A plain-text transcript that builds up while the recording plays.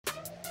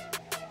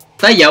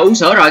Tới giờ uống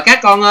sữa rồi các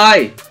con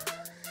ơi.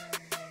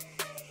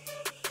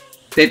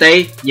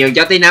 Ti, nhường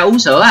cho Tina uống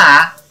sữa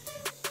à?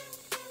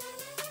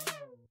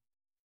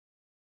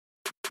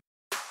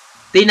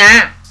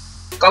 Tina,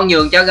 con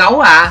nhường cho gấu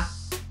à?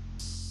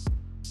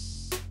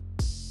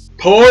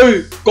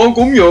 Thôi, con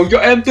cũng nhường cho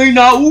em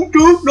Tina uống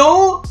trước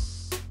đó.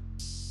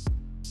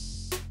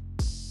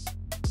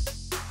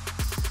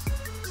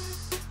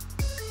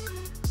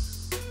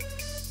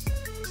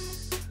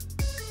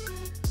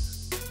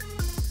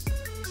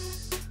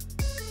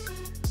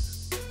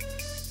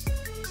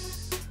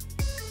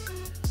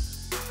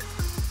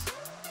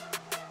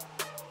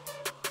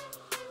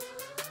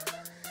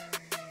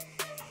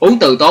 Uống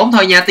từ tốn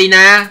thôi nha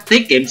Tina,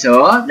 tiết kiệm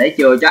sữa để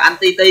chừa cho anh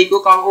Ti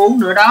của con uống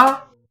nữa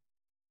đó.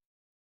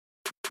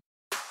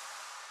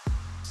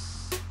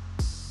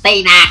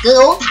 Tina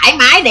cứ uống thoải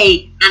mái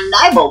đi, anh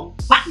đói bụng,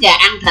 bắt gà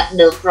ăn thịt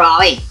được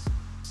rồi.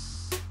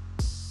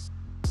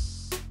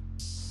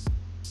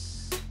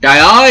 Trời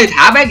ơi,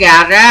 thả bé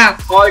gà ra,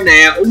 thôi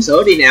nè, uống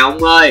sữa đi nè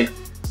ông ơi.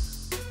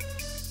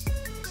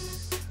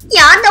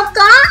 Dạ đâu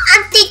có,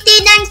 anh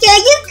Titi đang chơi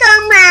với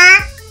con mà.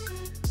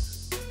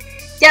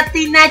 Cho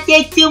Tina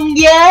chơi chung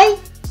với.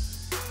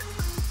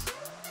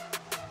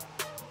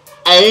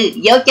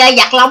 Vô chơi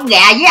giặt lông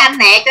gà với anh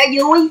nè cho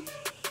vui.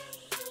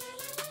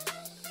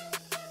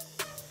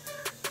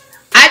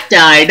 Á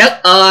trời đất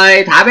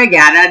ơi, thả bé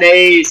gà ra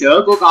đi,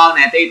 sữa của con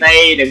nè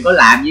Ti, đừng có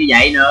làm như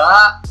vậy nữa.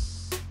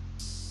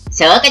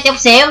 Sữa có chút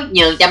xíu,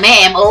 nhường cho mấy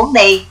em uống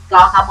đi,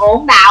 con không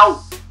uống đâu.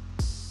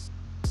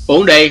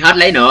 Uống đi, hết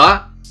lấy nữa.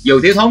 Dù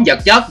thiếu thốn vật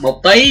chất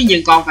một tí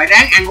nhưng con phải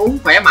ráng ăn uống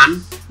khỏe mạnh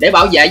để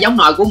bảo vệ giống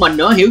nòi của mình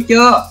nữa, hiểu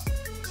chưa?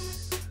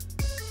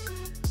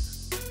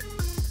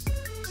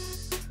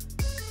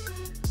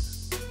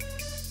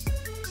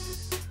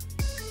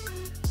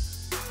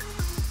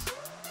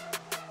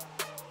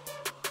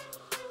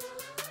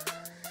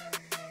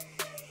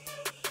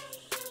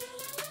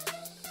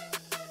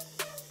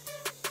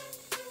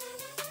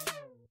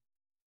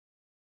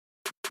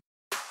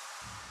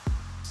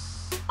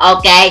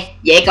 Ok,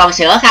 vậy còn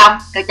sữa không?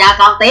 Cho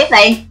con tiếp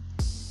đi.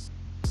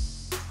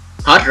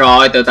 Hết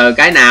rồi, từ từ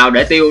cái nào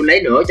để Tiêu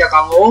lấy nữa cho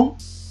con uống.